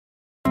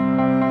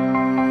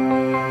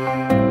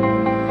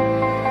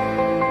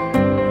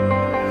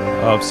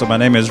So my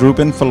name is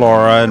Rupen,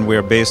 Philloura, and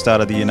we're based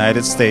out of the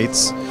United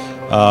States.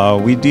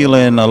 We deal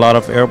in a lot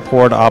of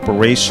airport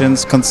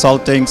operations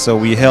consulting, so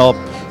we help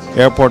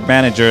airport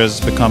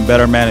managers become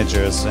better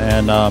managers.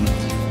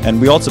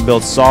 And we also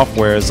build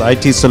softwares,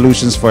 IT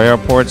solutions for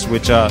airports,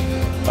 which are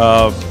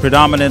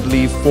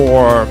predominantly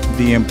for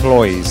the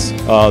employees.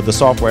 The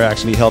software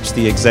actually helps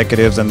the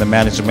executives and the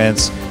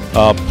managements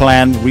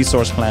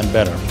resource plan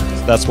better.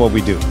 That's what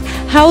we do.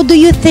 How do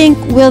you think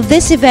will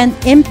this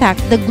event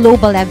impact the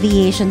global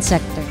aviation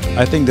sector?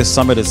 I think this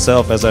summit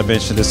itself, as I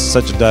mentioned, is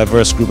such a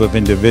diverse group of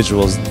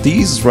individuals.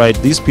 These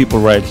people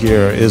right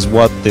here is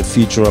what the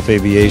future of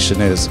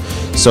aviation is.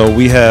 So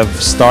we have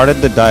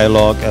started the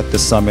dialogue at the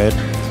summit.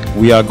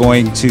 We are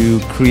going to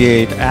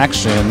create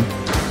action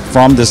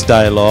from this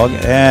dialogue,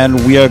 and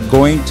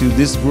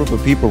this group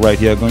of people right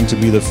here are going to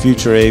be the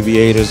future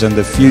aviators and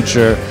the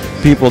future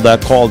people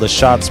that call the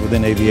shots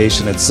within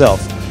aviation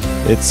itself.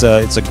 It's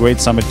a great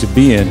summit to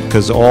be in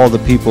because all the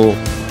people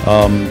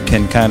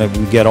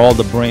we get all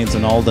the brains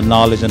and all the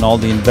knowledge and all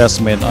the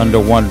investment under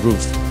one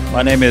roof.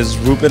 My name is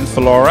Rupen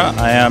Philloura.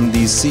 I am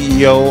the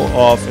CEO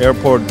of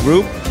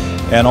AirportGroupe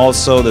and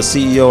also the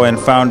CEO and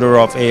founder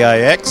of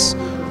AIX,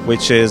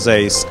 which is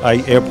a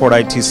airport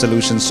IT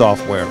solution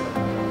software.